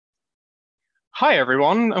Hi,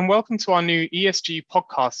 everyone, and welcome to our new ESG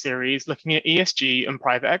podcast series looking at ESG and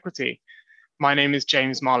private equity. My name is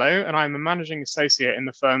James Marlow, and I'm a managing associate in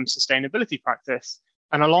the firm's sustainability practice.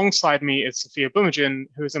 And alongside me is Sophia Bumajin,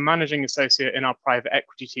 who is a managing associate in our private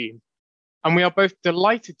equity team. And we are both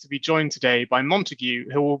delighted to be joined today by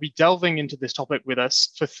Montagu, who will be delving into this topic with us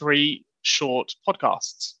for 3 short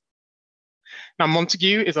podcasts. Now,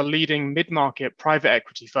 Montagu is a leading mid-market private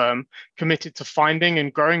equity firm committed to finding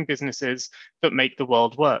and growing businesses that make the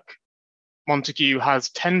world work. Montagu has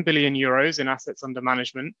 10 billion euros in assets under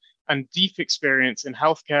management and deep experience in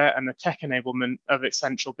healthcare and the tech enablement of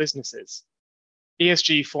essential businesses.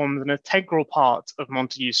 ESG forms an integral part of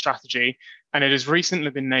Montagu's strategy, and it has recently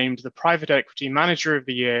been named the Private Equity Manager of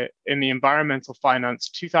the Year in the Environmental Finance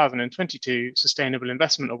 2022 Sustainable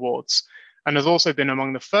Investment Awards, and has also been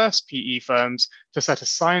among the first PE firms to set a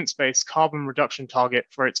science-based carbon reduction target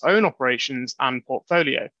for its own operations and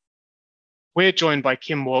portfolio. We're joined by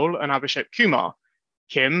Kim Woehl and Abhishek Kumar.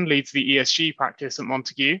 Kim leads the ESG practice at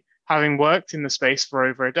Montagu, having worked in the space for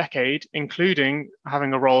over a decade, including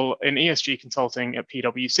having a role in ESG consulting at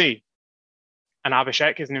PwC. And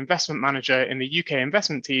Abhishek is an investment manager in the UK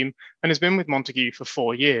investment team and has been with Montagu for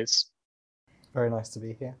 4 years. Very nice to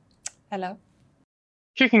be here. Hello.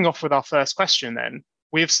 Kicking off with our first question then,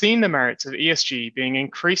 we have seen the merits of ESG being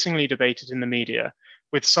increasingly debated in the media,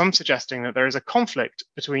 with some suggesting that there is a conflict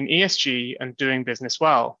between ESG and doing business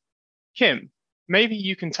well. Kim, maybe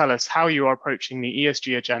you can tell us how you are approaching the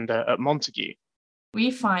ESG agenda at Montagu.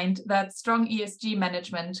 We find that strong ESG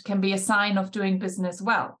management can be a sign of doing business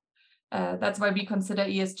well. That's why we consider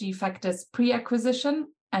ESG factors pre-acquisition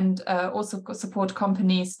and also support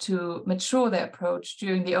companies to mature their approach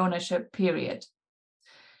during the ownership period.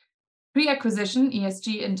 Pre-acquisition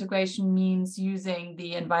ESG integration means using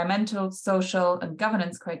the environmental, social, and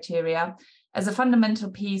governance criteria as a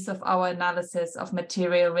fundamental piece of our analysis of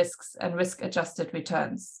material risks and risk-adjusted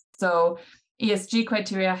returns. So ESG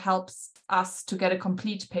criteria helps us to get a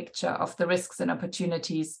complete picture of the risks and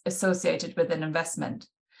opportunities associated with an investment,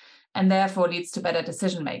 and therefore leads to better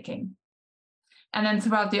decision-making. And then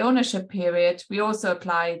throughout the ownership period, we also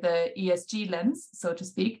apply the ESG lens, so to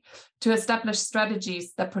speak, to establish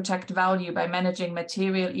strategies that protect value by managing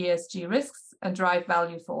material ESG risks and drive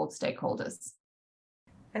value for all stakeholders.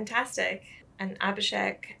 Fantastic. And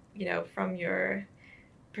Abhishek, from your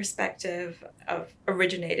perspective of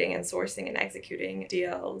originating and sourcing and executing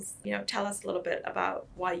deals, tell us a little bit about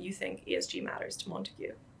why you think ESG matters to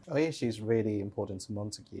Montagu. ESG is really important to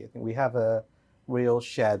Montagu. I think we have a real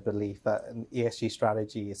shared belief that an ESG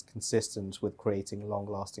strategy is consistent with creating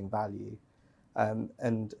long-lasting value.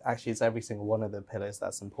 And actually, it's every single one of the pillars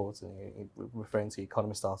that's important. Referring to the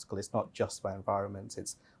Economist article, it's not just about environment,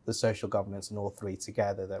 it's the social governance and all 3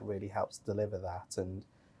 together that really helps deliver that. And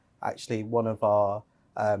actually, one of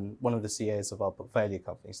the CEOs of our portfolio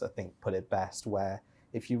companies, I think, put it best, where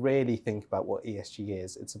if you really think about what ESG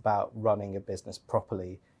is, it's about running a business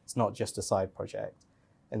properly. It's not just a side project.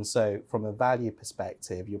 And so from a value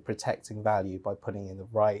perspective, you're protecting value by putting in the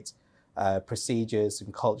right procedures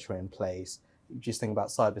and culture in place. You just think about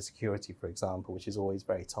cybersecurity, for example, which is always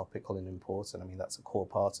very topical and important. I mean, that's a core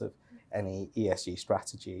part of any ESG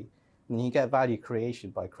strategy. And then you get value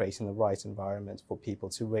creation by creating the right environment for people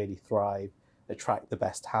to really thrive, attract the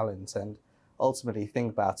best talent, and ultimately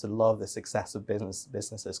think about a lot of the success of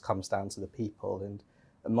businesses comes down to the people. And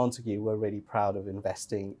at Montagu, we're really proud of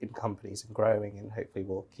investing in companies and growing, and hopefully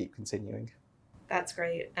we'll keep continuing. That's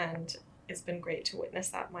great. And it's been great to witness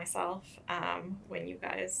that myself. When you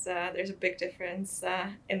guys, there's a big difference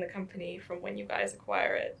in the company from when you guys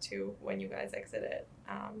acquire it to when you guys exit it.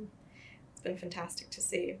 It's been fantastic to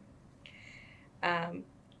see.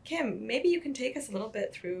 Kim, maybe you can take us a little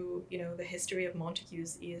bit through, the history of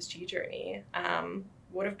Montagu's ESG journey.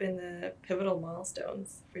 What have been the pivotal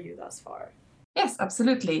milestones for you thus far? Yes,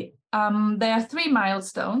 absolutely. There are 3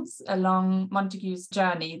 milestones along Montagu's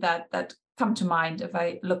journey that come to mind if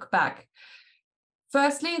I look back.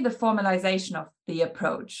 Firstly, the formalization of the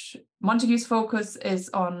approach. Montagu's focus is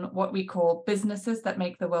on what we call businesses that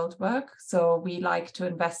make the world work. So we like to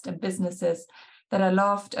invest in businesses that are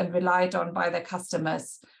loved and relied on by their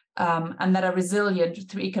customers and that are resilient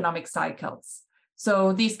through economic cycles.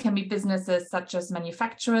 So these can be businesses such as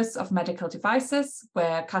manufacturers of medical devices,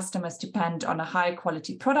 where customers depend on a high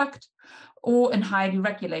quality product, or in highly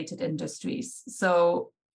regulated industries.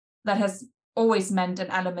 So that has always meant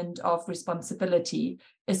an element of responsibility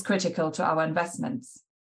is critical to our investments.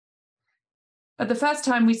 But the first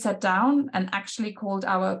time we sat down and actually called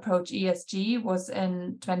our approach ESG was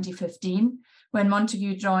in 2015, when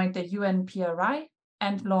Montagu joined the UN PRI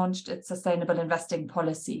and launched its sustainable investing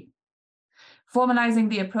policy. Formalizing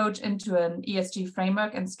the approach into an ESG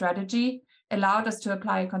framework and strategy allowed us to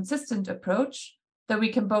apply a consistent approach that we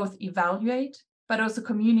can both evaluate, but also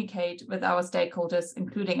communicate with our stakeholders,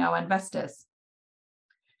 including our investors.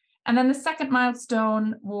 And then the second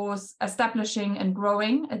milestone was establishing and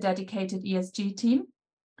growing a dedicated ESG team.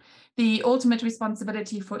 The ultimate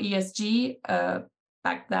responsibility for ESG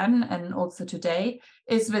back then and also today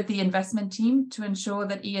is with the investment team to ensure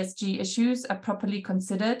that ESG issues are properly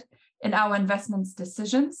considered in our investments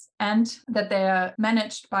decisions and that they are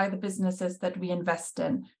managed by the businesses that we invest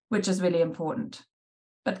in, which is really important.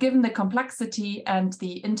 But given the complexity and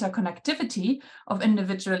the interconnectivity of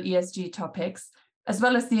individual ESG topics, as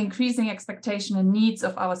well as the increasing expectation and needs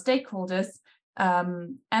of our stakeholders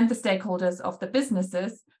and the stakeholders of the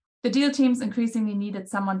businesses, the deal teams increasingly needed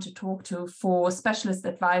someone to talk to for specialist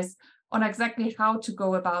advice on exactly how to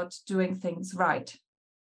go about doing things right.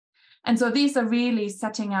 And so these are really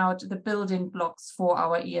setting out the building blocks for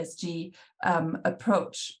our ESG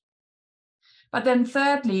approach. But then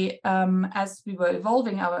thirdly, as we were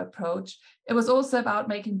evolving our approach, it was also about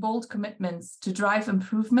making bold commitments to drive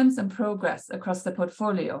improvements and progress across the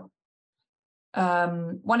portfolio.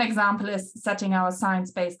 One example is setting our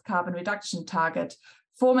science-based carbon reduction target,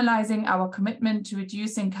 formalizing our commitment to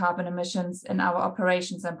reducing carbon emissions in our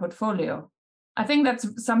operations and portfolio. I think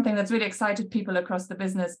that's something that's really excited people across the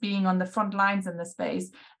business, being on the front lines in the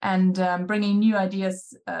space and bringing new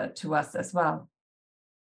ideas to us as well.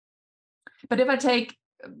 But if I take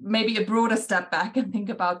maybe a broader step back and think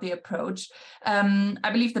about the approach, I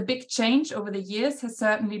believe the big change over the years has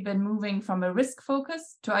certainly been moving from a risk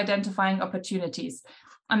focus to identifying opportunities,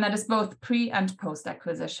 and that is both pre and post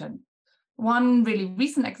acquisition. One really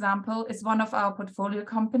recent example is one of our portfolio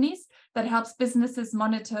companies that helps businesses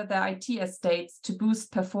monitor their IT estates to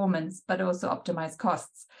boost performance, but also optimize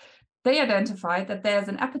costs. They identified that there's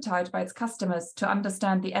an appetite by its customers to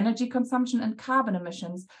understand the energy consumption and carbon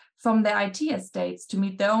emissions from their IT estates to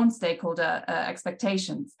meet their own stakeholder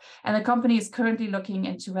expectations. And the company is currently looking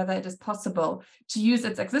into whether it is possible to use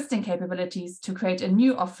its existing capabilities to create a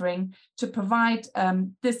new offering to provide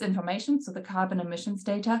this information, so the carbon emissions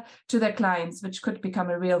data, to their clients, which could become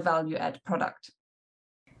a real value-add product.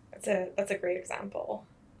 That's a great example.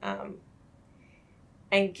 And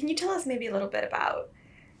can you tell us maybe a little bit about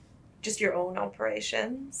just your own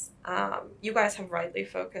operations? You guys have rightly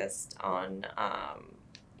focused on,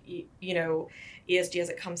 ESG as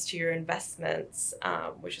it comes to your investments,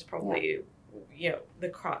 which is probably, the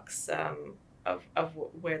crux of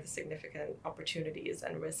where the significant opportunities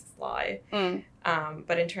and risks lie.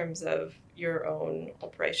 But in terms of your own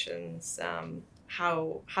operations,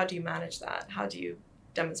 how do you manage that? How do you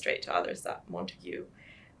demonstrate to others that Montagu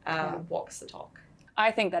walks the talk?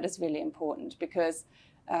 I think that is really important because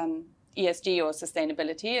ESG or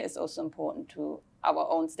sustainability is also important to our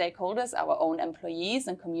own stakeholders, our own employees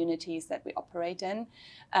and communities that we operate in.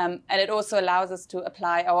 And it also allows us to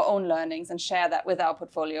apply our own learnings and share that with our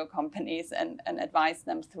portfolio companies and advise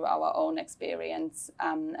them through our own experience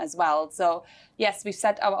as well. So yes, we've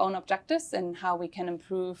set our own objectives and how we can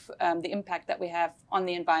improve the impact that we have on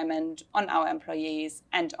the environment, on our employees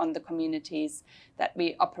and on the communities that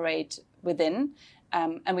we operate within.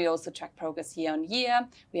 And we also track progress year on year.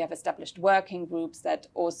 We have established working groups that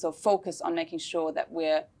also focus on making sure that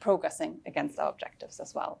we're progressing against our objectives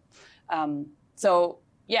as well.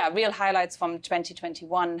 Real highlights from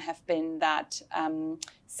 2021 have been that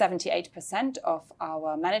 78% of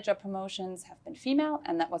our manager promotions have been female,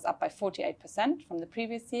 and that was up by 48% from the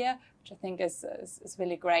previous year, which I think is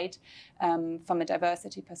really great from a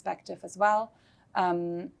diversity perspective as well.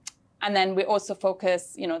 And then we also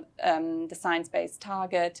focus, the science-based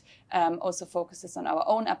target also focuses on our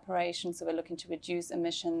own operations. So we're looking to reduce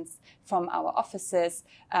emissions from our offices.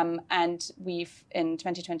 And we've, in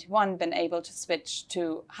 2021, been able to switch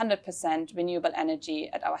to 100% renewable energy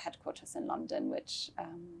at our headquarters in London, which,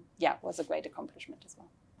 was a great accomplishment as well.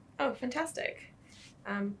 Oh, fantastic.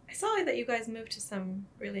 I saw that you guys moved to some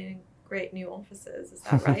really great new offices, is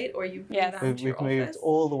that right? Or you've we've moved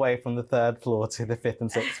all the way from the 3rd floor to the 5th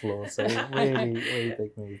and 6th floor, so really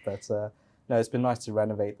big move. But it's been nice to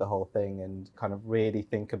renovate the whole thing and kind of really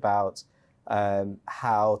think about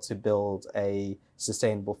how to build a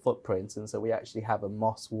sustainable footprint. And so we actually have a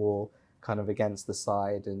moss wall kind of against the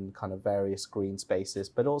side and kind of various green spaces,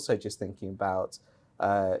 but also just thinking about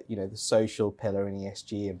the social pillar in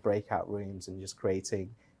ESG and breakout rooms and just creating,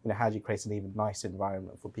 how do you create an even nicer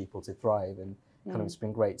environment for people to thrive? And kind of it's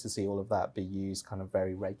been great to see all of that be used kind of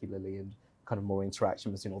very regularly and kind of more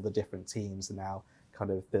interaction between all the different teams. And now kind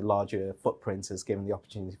of the larger footprint has given the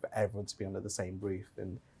opportunity for everyone to be under the same roof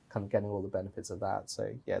and kind of getting all the benefits of that.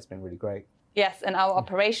 So yeah, it's been really great. Yes, and our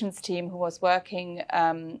operations team who was working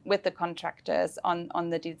with the contractors on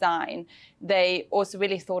the design, they also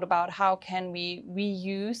really thought about how can we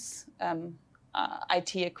reuse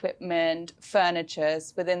IT equipment,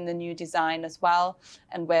 furnitures within the new design as well.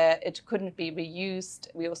 And where it couldn't be reused,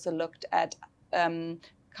 we also looked at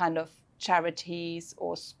kind of charities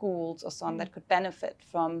or schools or so on that could benefit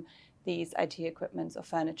from these IT equipments or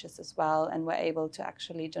furnitures as well, and were able to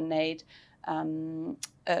actually donate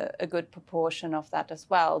a good proportion of that as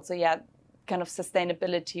well. So yeah, kind of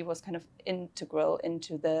sustainability was kind of integral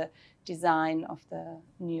into the design of the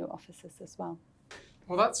new offices as well.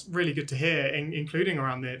 Well, that's really good to hear, including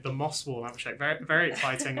around the moss wall, Abhishek. Very, very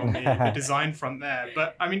exciting on the design front there.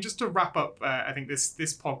 But I mean, just to wrap up, I think this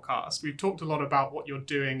podcast, we've talked a lot about what you're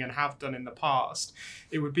doing and have done in the past.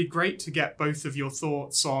 It would be great to get both of your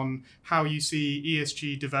thoughts on how you see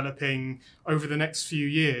ESG developing over the next few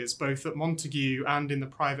years, both at Montagu and in the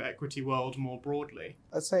private equity world more broadly.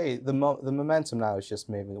 I'd say the momentum now is just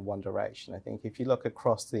moving in one direction. I think if you look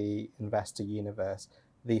across the investor universe,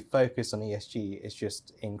 the focus on ESG is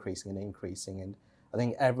just increasing and increasing. And I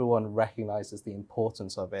think everyone recognizes the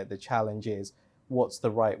importance of it. The challenge is, what's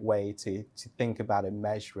the right way to think about it,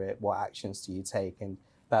 measure it, what actions do you take? And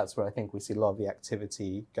that's where I think we see a lot of the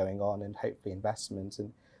activity going on and hopefully investment.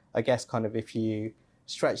 And I guess kind of if you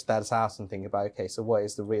stretch that out and think about, okay, so what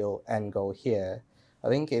is the real end goal here? I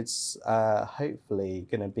think it's hopefully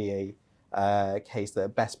going to be a case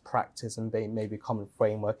that best practice and maybe common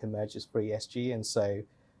framework emerges for ESG. And so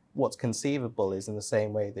what's conceivable is in the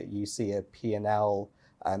same way that you see a P&L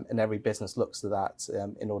and every business looks to that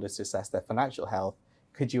in order to assess their financial health,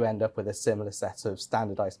 could you end up with a similar set of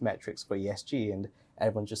standardized metrics for ESG, and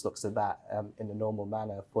everyone just looks at that in a normal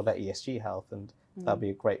manner for their ESG health, and that'll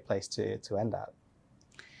be a great place to end at.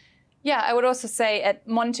 Yeah, I would also say at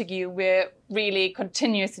Montagu, we're really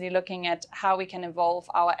continuously looking at how we can evolve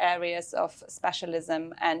our areas of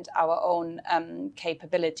specialism and our own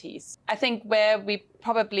capabilities. I think where we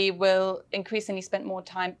probably will increasingly spend more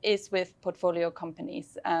time is with portfolio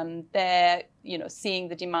companies. They're, seeing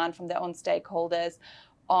the demand from their own stakeholders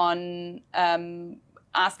on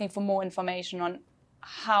asking for more information on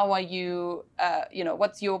how are you,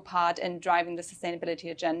 what's your part in driving the sustainability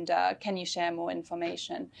agenda? Can you share more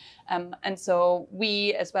information? And so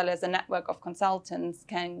we, as well as a network of consultants,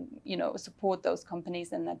 can, support those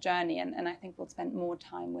companies in that journey. And I think we'll spend more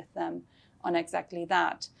time with them on exactly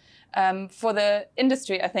that. For the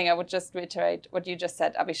industry, I think I would just reiterate what you just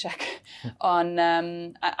said, Abhishek, on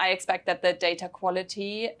I expect that the data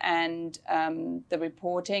quality and the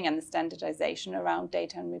reporting and the standardization around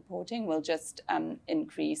data and reporting will just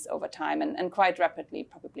increase over time and quite rapidly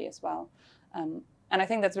probably as well. And I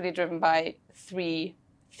think that's really driven by three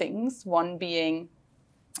things, one being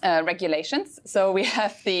regulations. So we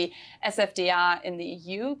have the SFDR in the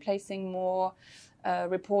EU placing more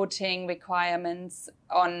reporting requirements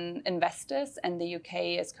on investors, and the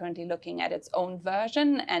UK is currently looking at its own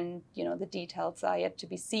version, and the details are yet to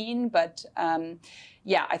be seen. But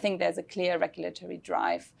I think there's a clear regulatory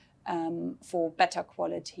drive for better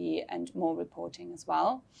quality and more reporting as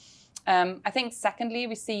well. I think secondly,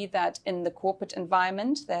 we see that in the corporate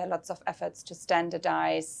environment, there are lots of efforts to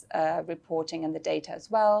standardize reporting and the data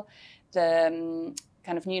as well. The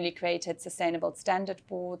kind of newly created Sustainable Standard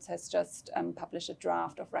Boards has just published a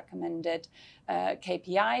draft of recommended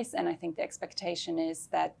KPIs, and I think the expectation is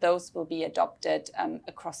that those will be adopted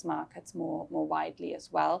across markets more widely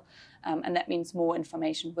as well. And that means more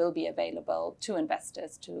information will be available to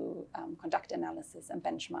investors to conduct analysis and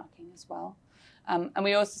benchmarking as well. And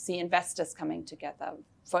we also see investors coming together,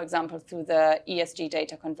 for example, through the ESG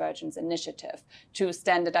Data Convergence Initiative, to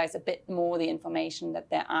standardize a bit more the information that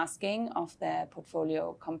they're asking of their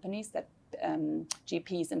portfolio companies, that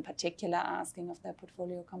GPs in particular are asking of their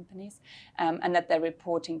portfolio companies, and that they're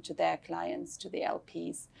reporting to their clients, to the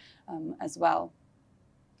LPs as well.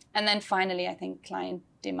 And then finally, I think client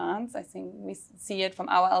demands. I think we see it from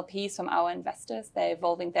our LPs, from our investors. They're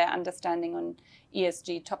evolving their understanding on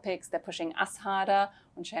ESG topics. They're pushing us harder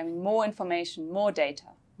on sharing more information, more data,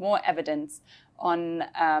 more evidence on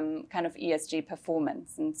kind of ESG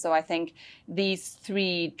performance. And so I think these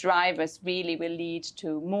three drivers really will lead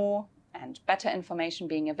to more and better information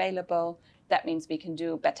being available. That means we can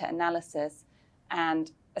do better analysis,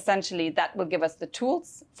 and essentially that will give us the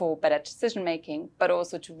tools for better decision making, but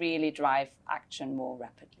also to really drive action more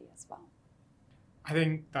rapidly as well. I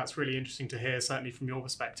think that's really interesting to hear, certainly from your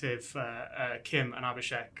perspective, Kim and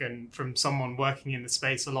Abhishek, and from someone working in the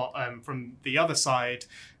space a lot. From the other side,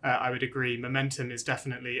 I would agree, momentum is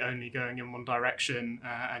definitely only going in one direction,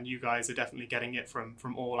 and you guys are definitely getting it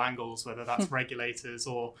from all angles, whether that's regulators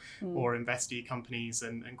or investee companies,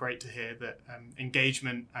 and great to hear that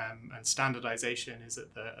engagement and standardization is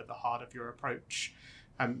at the heart of your approach.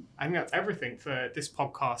 I think that's everything for this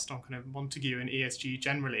podcast on kind of Montagu and ESG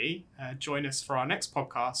generally. Join us for our next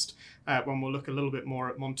podcast when we'll look a little bit more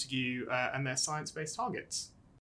at Montagu and their science-based targets.